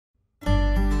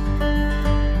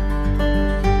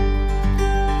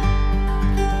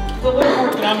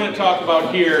I'm going to talk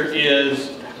about here is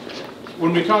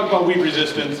when we talk about weed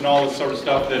resistance and all this sort of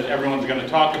stuff that everyone's going to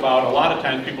talk about, a lot of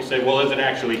times people say, well, is it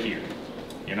actually here?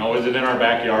 You know, is it in our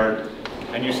backyard?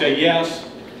 And you say yes,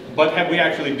 but have we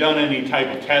actually done any type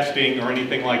of testing or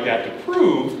anything like that to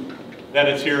prove that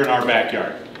it's here in our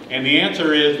backyard? And the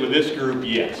answer is, with this group,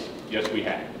 yes. Yes, we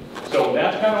have. So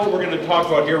that's kind of what we're going to talk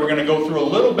about here. We're going to go through a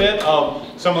little bit of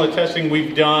some of the testing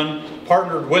we've done,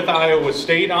 partnered with Iowa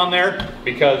State on there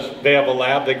because they have a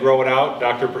lab, they grow it out.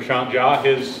 Dr. Prashant Jha,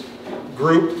 his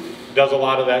group does a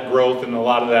lot of that growth and a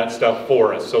lot of that stuff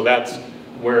for us. So that's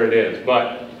where it is.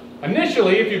 But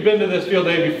initially, if you've been to this field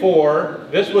day before,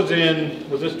 this was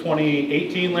this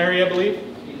 2018, Larry, I believe?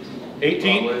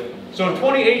 18? So in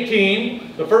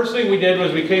 2018, the first thing we did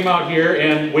was we came out here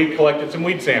and we collected some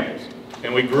weed samples.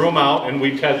 And we grew them out and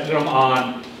we tested them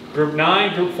on group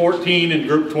 9, group 14, and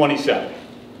group 27.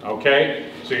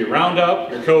 Okay? So your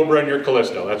Roundup, your Cobra, and your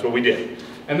Callisto. That's what we did.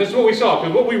 And this is what we saw.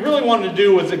 Because what we really wanted to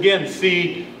do was, again,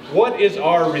 see what is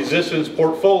our resistance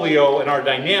portfolio and our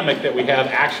dynamic that we have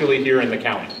actually here in the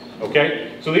county.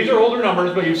 Okay? So these are older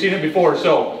numbers, but you've seen it before.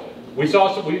 So we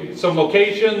saw some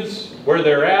locations where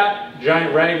they're at: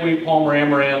 giant ragweed, Palmer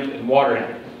amaranth, and water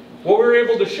hemp. What we were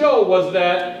able to show was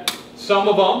that some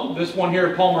of them, this one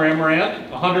here, Palmer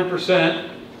amaranth, 100%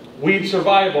 weed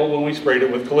survival when we sprayed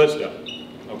it with Callisto.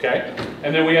 Okay?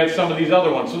 And then we had some of these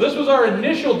other ones. So this was our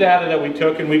initial data that we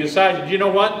took, and we decided, you know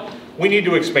what? We need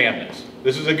to expand this.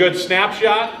 This is a good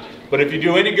snapshot, but if you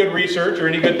do any good research or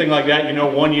any good thing like that, you know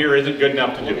 1 year isn't good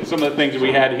enough to do it. Some of the things that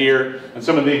we had here and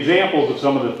some of the examples of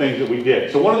some of the things that we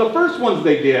did. So one of the first ones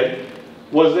they did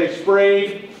was they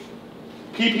sprayed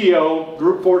PPO,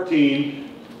 group 14,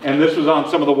 and this was on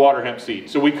some of the water hemp seed.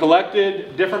 So we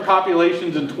collected different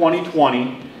populations in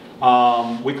 2020.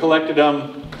 We collected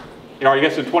them, or I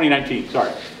guess in 2019,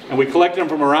 sorry. And we collected them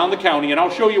from around the county, and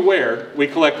I'll show you where we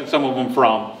collected some of them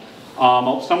from.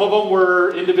 Some of them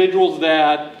were individuals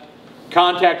that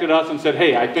contacted us and said,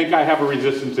 hey, I think I have a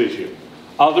resistance issue.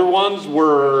 Other ones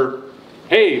were,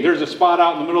 hey, there's a spot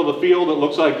out in the middle of the field that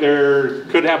looks like there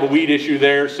could have a weed issue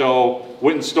there, so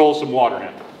went and stole some water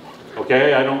hemp.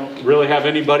 Okay, I don't really have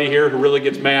anybody here who really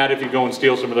gets mad if you go and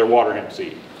steal some of their water hemp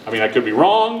seed. I mean, I could be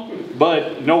wrong,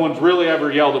 but no one's really ever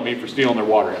yelled at me for stealing their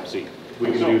water hemp seed.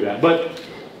 We can do that. But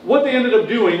what they ended up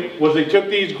doing was they took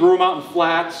these, grew them out in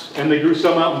flats, and they grew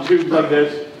some out in tubes like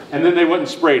this, and then they went and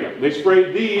sprayed them. They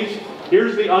sprayed these.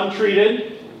 Here's the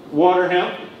untreated water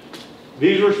hemp.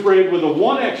 These were sprayed with a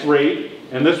 1x rate,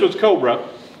 and this was Cobra.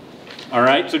 All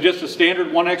right, so just a standard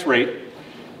 1x rate,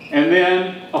 and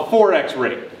then a 4x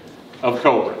rate of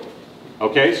Cobra.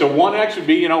 Okay, so 1x would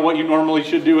be, you know, what you normally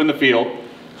should do in the field.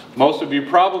 Most of you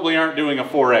probably aren't doing a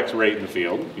 4x rate in the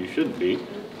field. You shouldn't be.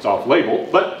 It's off label.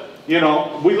 But, you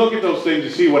know, we look at those things to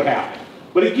see what happened.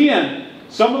 But again,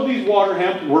 some of these water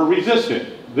hemp were resistant.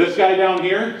 This guy down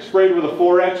here sprayed with a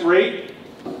 4x rate.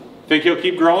 Think he'll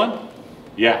keep growing?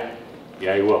 Yeah.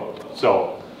 Yeah, he will.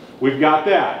 So we've got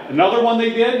that. Another one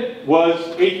they did was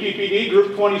HPPD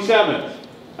group 27.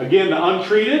 Again, the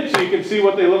untreated, so you can see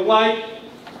what they look like.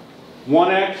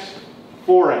 1x,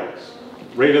 4x,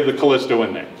 rate of the Callisto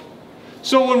in there.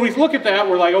 So when we look at that,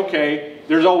 we're like, okay,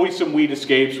 there's always some weed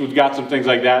escapes. We've got some things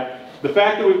like that. The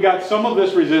fact that we've got some of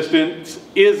this resistance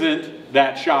isn't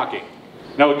that shocking.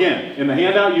 Now again, in the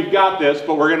handout you've got this,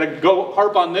 but we're going to go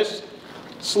harp on this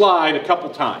slide a couple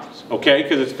times, okay,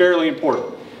 because it's fairly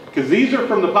important. Because these are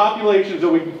from the populations that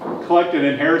we collected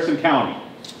in Harrison County.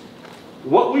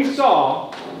 What we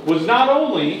saw was not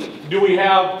only do we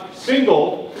have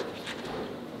single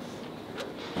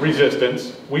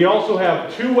resistance, we also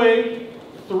have two-way,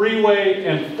 three-way,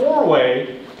 and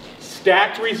four-way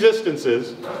stacked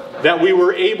resistances that we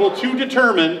were able to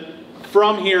determine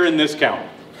from here in this county.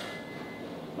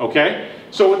 Okay?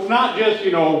 So it's not just,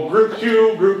 you know, group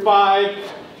 2, group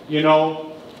 5, you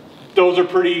know, those are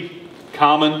pretty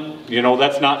common. You know,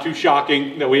 that's not too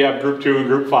shocking that we have group 2 and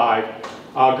group 5.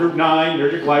 Group 9,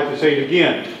 there's your glyphosate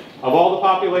again. Of all the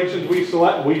populations we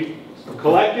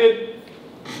collected,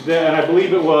 and I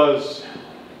believe it was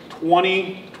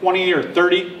 20 or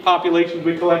 30 populations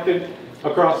we collected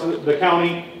across the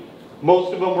county,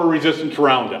 most of them were resistant to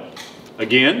Roundup.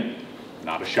 Again,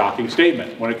 not a shocking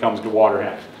statement when it comes to water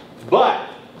hemp. But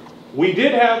we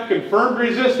did have confirmed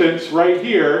resistance right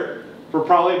here for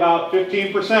probably about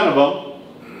 15% of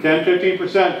them,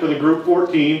 10-15% for the group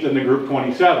 14s and the group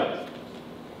 27s.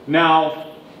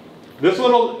 Now, this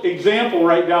little example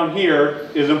right down here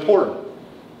is important.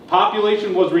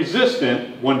 Population was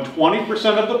resistant when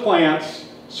 20% of the plants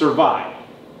survived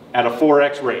at a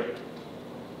 4x rate.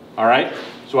 All right?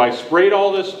 So I sprayed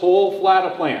all this whole flat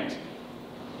of plants,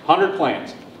 100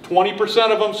 plants.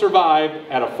 20% of them survive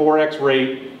at a 4x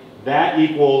rate. That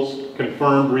equals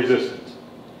confirmed resistance.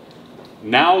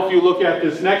 Now if you look at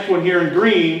this next one here in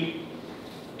green,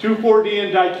 2,4-D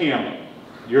and dicamba.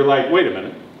 You're like, wait a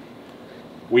minute.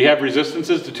 We have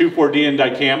resistances to 2,4-D and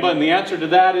dicamba, and the answer to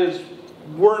that is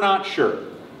we're not sure.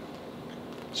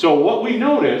 So what we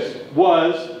noticed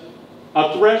was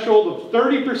a threshold of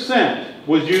 30%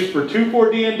 was used for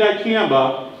 2,4-D and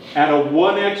dicamba at a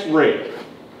 1x rate.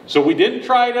 So we didn't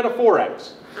try it at a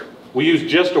 4x. We used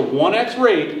just a 1x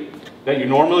rate that you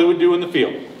normally would do in the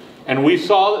field. And we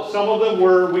saw that some of them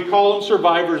were, we call them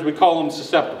survivors, we call them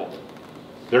susceptible.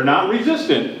 They're not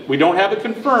resistant, we don't have it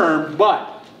confirmed,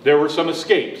 but there were some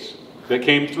escapes that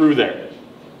came through there.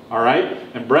 All right?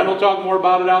 And Brent will talk more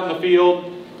about it out in the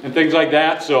field and things like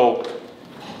that, so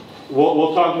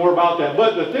we'll talk more about that.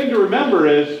 But the thing to remember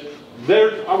is,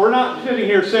 we're not sitting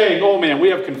here saying, oh man, we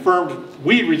have confirmed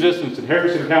weed resistance in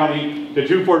Harrison County to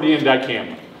 2,4-D and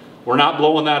dicamba. We're not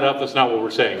blowing that up, that's not what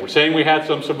we're saying. We're saying we had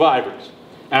some survivors.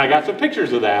 And I got some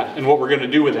pictures of that and what we're going to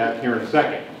do with that here in a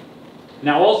second.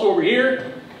 Now also over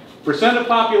here, percent of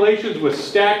populations with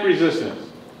stacked resistance.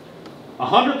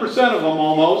 100% of them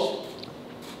almost,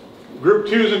 group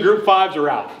 2s and group 5s are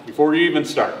out before you even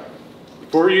start.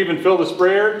 Before you even fill the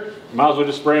sprayer, you might as well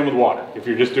just spray them with water if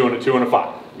you're just doing a 2 and a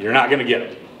 5. You're not going to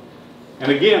get them.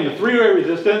 And again, the 3-way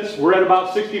resistance, we're at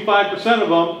about 65% of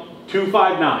them,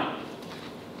 259.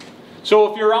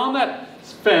 So if you're on that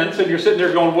fence and you're sitting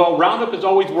there going, well, Roundup has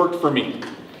always worked for me,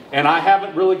 and I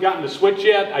haven't really gotten to switch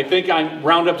yet, I think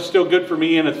Roundup is still good for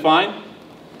me and it's fine.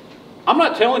 I'm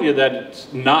not telling you that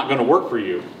it's not going to work for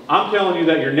you. I'm telling you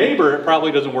that your neighbor, it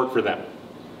probably doesn't work for them.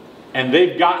 And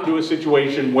they've gotten to a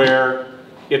situation where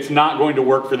it's not going to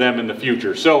work for them in the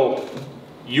future. So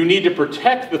you need to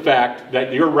protect the fact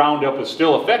that your Roundup is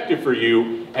still effective for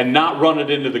you and not run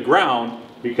it into the ground,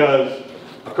 because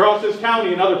across this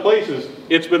county and other places,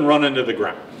 it's been run into the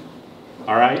ground.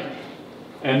 All right?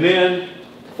 And then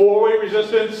 4-way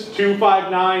resistance,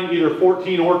 259, either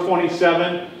 14 or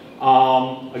 27.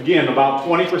 Again, about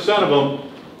 20% of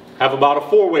them have about a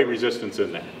 4-way resistance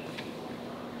in there.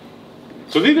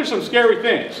 So these are some scary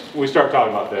things when we start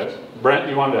talking about this. Brent,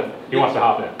 he wants to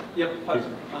hop in. Yep,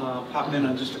 pop in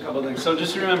on just a couple of things. So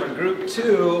just remember, group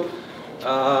 2,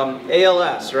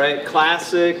 ALS, right?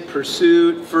 Classic,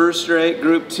 pursuit, first rate,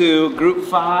 group 2. Group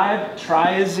 5,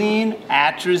 triazine,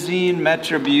 atrazine,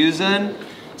 metribuzin.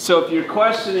 So if you're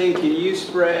questioning, can you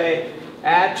spray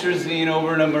atrazine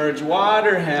over an emerged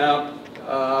water hemp,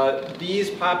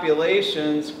 these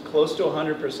populations, close to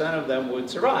 100% of them would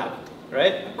survive,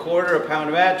 right? A quarter a pound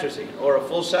of atrazine, or a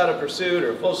full shot of pursuit,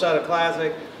 or a full shot of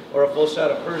classic, or a full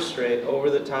shot of first rate over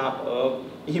the top of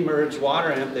emerged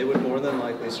water hemp, they would more than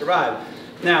likely survive.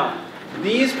 Now,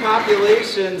 these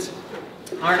populations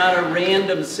are not a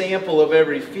random sample of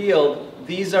every field.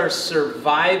 These are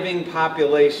surviving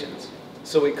populations.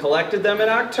 So we collected them in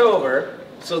October,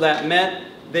 so that meant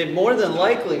they more than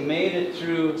likely made it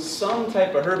through some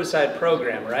type of herbicide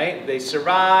program, right? They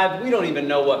survived. We don't even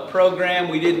know what program.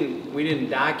 We didn't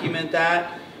document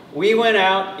that. We went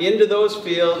out into those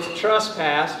fields,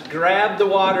 trespassed, grabbed the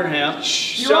water hemp,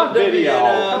 shoved them in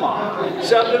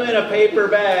a paper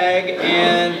bag,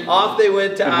 and off they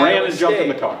went to Iowa ran and State, jumped in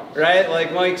the car. right?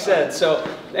 Like Mike said. So,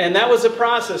 and that was a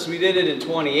process. We did it in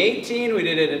 2018, we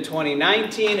did it in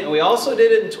 2019, and we also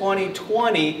did it in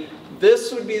 2020.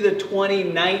 This would be the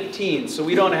 2019. So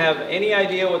we don't have any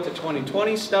idea what the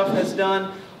 2020 stuff has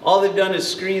done. All they've done is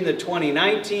screen the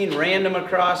 2019 random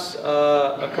across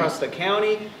the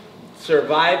county,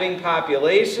 surviving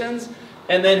populations,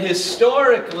 and then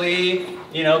historically,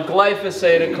 you know,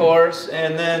 glyphosate, of course,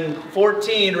 and then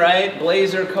 14, right?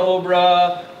 Blazer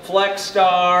Cobra, Flex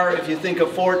Star. If you think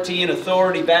of 14,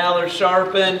 Authority, Valor,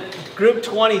 Sharpen. Group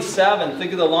 27,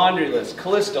 think of the laundry list.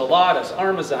 Callisto, Lotus,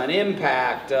 Armazon,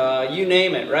 Impact, you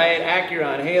name it, right?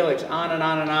 Acuron, Halix, on and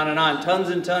on and on and on. Tons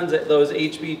and tons of those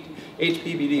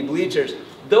HPBD bleachers.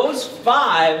 Those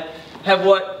 5 have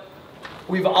what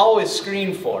we've always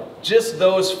screened for, just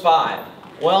those 5.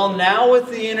 Well, now with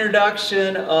the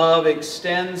introduction of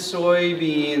Extend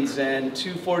soybeans and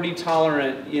 2,4-D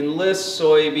tolerant Enlist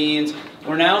soybeans,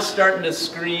 we're now starting to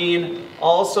screen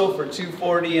also for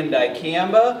 2,4-D and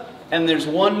dicamba. And there's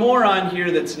one more on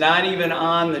here that's not even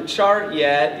on the chart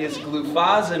yet, is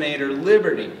glufosinate or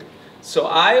Liberty. So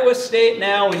Iowa State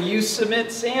now, when you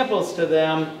submit samples to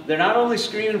them, they're not only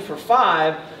screening for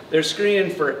 5, they're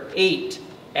screening for 8,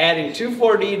 adding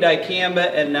 2,4-D,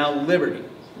 dicamba, and now Liberty.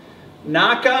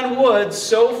 Knock on wood,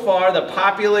 so far the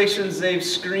populations they've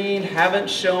screened haven't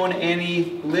shown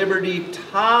any Liberty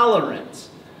tolerance.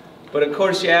 But of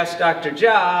course you ask Dr.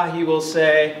 Ja, he will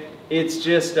say, It's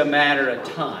just a matter of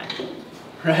time,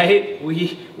 right?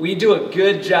 We do a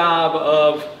good job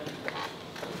of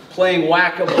playing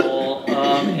whack-a-mole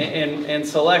and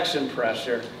selection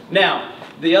pressure. Now,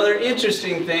 the other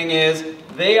interesting thing is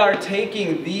they are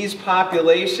taking these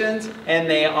populations and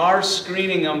they are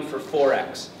screening them for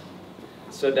 4X.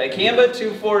 So dicamba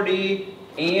 2,4-D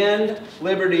and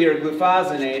Liberty or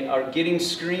glufosinate are getting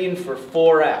screened for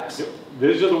 4X.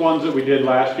 These are the ones that we did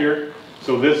last year.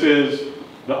 So this is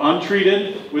the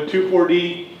untreated with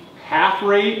 2,4-D, half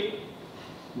rate,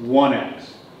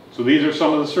 1X. So these are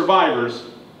some of the survivors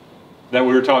that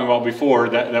we were talking about before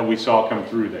that we saw come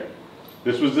through there.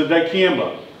 This was the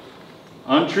dicamba.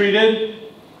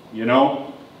 Untreated, you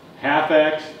know, half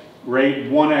X rate,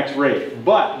 1X rate.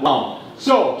 But,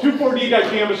 so 2,4-D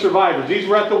dicamba survivors, these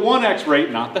were at the 1X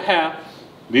rate, not the half.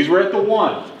 These were at the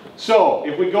 1. So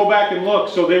if we go back and look,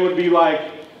 so they would be like,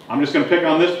 I'm just going to pick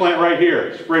on this plant right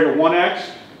here, sprayed at 1X,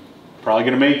 probably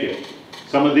going to make it.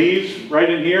 Some of these right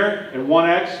in here at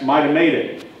 1X might have made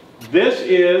it. This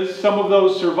is some of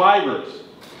those survivors.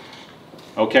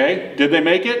 Okay, did they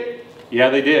make it? Yeah,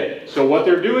 they did. So what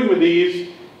they're doing with these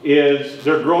is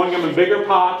they're growing them in bigger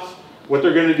pots. What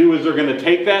they're going to do is they're going to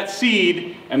take that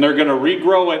seed and they're going to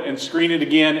regrow it and screen it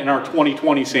again in our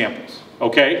 2020 samples.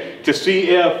 Okay, to see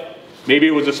if maybe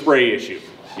it was a spray issue.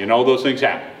 You know, those things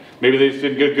happen. Maybe they just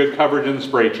didn't get good coverage in the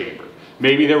spray chamber.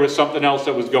 Maybe there was something else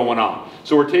that was going on.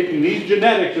 So we're taking these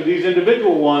genetics of these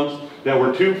individual ones that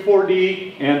were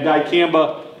 2,4-D and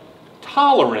dicamba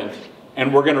tolerant,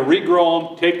 and we're going to regrow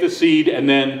them, take the seed, and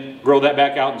then grow that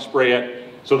back out and spray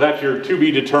it. So that's your to be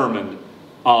determined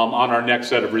on our next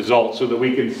set of results so that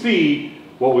we can see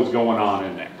what was going on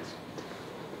in there.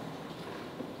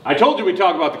 I told you we'd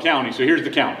talk about the county, so here's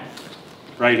the county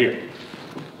right here.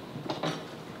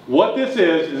 What this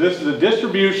is a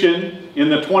distribution in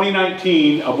the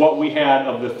 2019 of what we had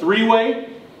of the 3-way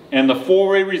and the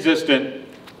 4-way resistant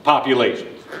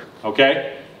populations,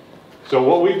 okay? So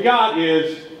what we've got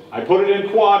is, I put it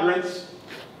in quadrants,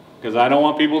 because I don't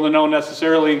want people to know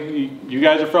necessarily, you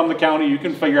guys are from the county, you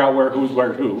can figure out who's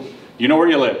where who. You know where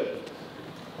you live.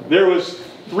 There was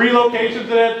 3 locations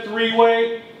that had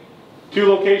 3-way, 2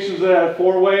 locations that had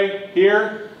 4-way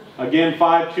here. Again,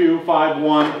 5-2,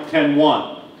 5-1,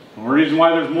 10-1. And the reason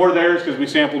why there's more there is because we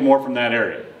sampled more from that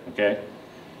area, okay?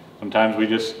 Sometimes we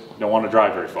just don't want to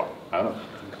drive very far. I don't know.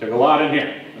 Took a lot in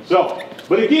here. So,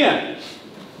 but again,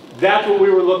 that's what we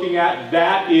were looking at.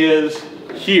 That is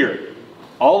here.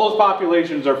 All those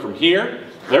populations are from here.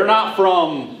 They're not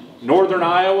from northern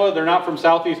Iowa. They're not from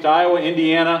southeast Iowa,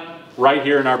 Indiana, right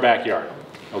here in our backyard,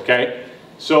 okay?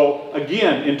 So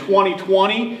again, in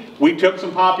 2020, we took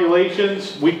some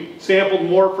populations. We sampled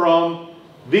more from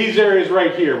these areas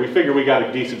right here. We figured we got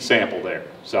a decent sample there.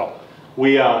 So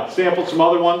we sampled some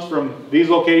other ones from these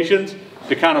locations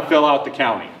to kind of fill out the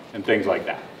county and things like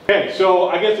that. Okay, so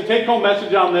I guess the take-home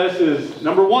message on this is,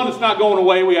 number one, it's not going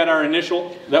away. We had our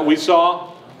initial that we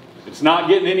saw. It's not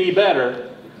getting any better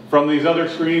from these other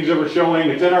screens that we're showing.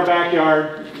 It's in our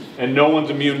backyard, and no one's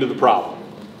immune to the problem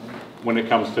when it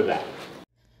comes to that.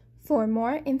 For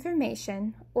more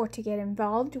information or to get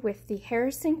involved with the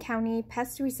Harrison County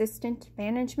Pest Resistant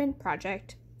Management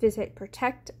Project, visit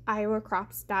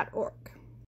protectiowacrops.org.